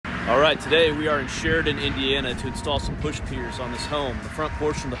All right, today we are in Sheridan, Indiana to install some push piers on this home. The front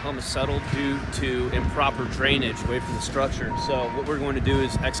portion of the home is settled due to improper drainage away from the structure. So what we're going to do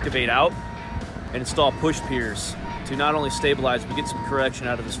is excavate out and install push piers to not only stabilize, but get some correction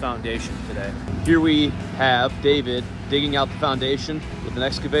out of this foundation today. Here we have David digging out the foundation with an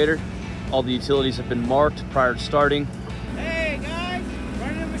excavator. All the utilities have been marked prior to starting. Hey guys,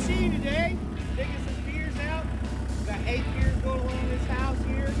 running a machine today, digging some piers out. We got 8 piers going along this house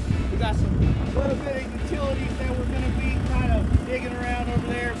here. We got some little bit of utilities that we're going to be kind of digging around over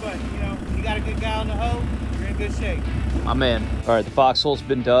there, but you know, you got a good guy on the hoe, you're in good shape. I'm in. All right, the foxhole's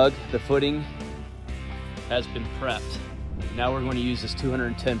been dug, the footing has been prepped. Now we're going to use this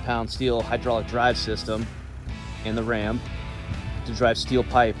 210-pound steel hydraulic drive system and the ram to drive steel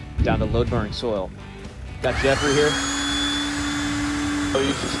pipe down to load-bearing soil. Got Jeffrey here. We'll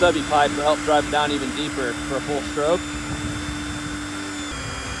use the stubby pipe to help drive it down even deeper for a full stroke.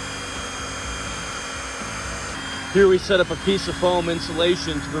 Here we set up a piece of foam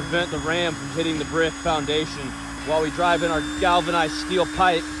insulation to prevent the ram from hitting the brick foundation while we drive in our galvanized steel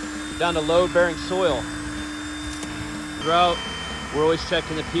pipe down to load-bearing soil. Throughout, we're always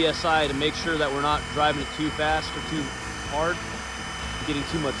checking the PSI to make sure that we're not driving it too fast or too hard, getting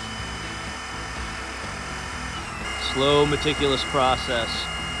too much. Slow, meticulous process.